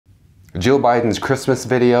Jill Biden's Christmas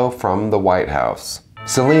video from the White House.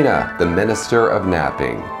 Selena, the Minister of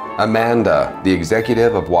Napping. Amanda, the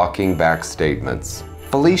executive of walking back statements.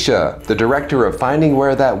 Felicia, the director of finding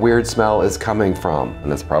where that weird smell is coming from,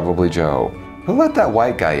 and it's probably Joe. Who let that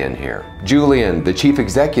white guy in here? Julian, the chief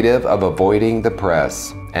executive of avoiding the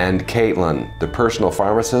press. And Caitlin, the personal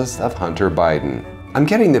pharmacist of Hunter Biden. I'm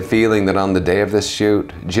getting the feeling that on the day of this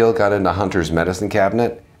shoot, Jill got into Hunter's medicine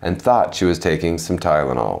cabinet and thought she was taking some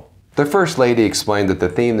Tylenol. The First Lady explained that the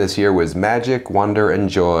theme this year was magic, wonder, and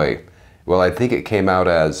joy. Well, I think it came out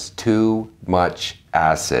as too much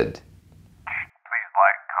acid.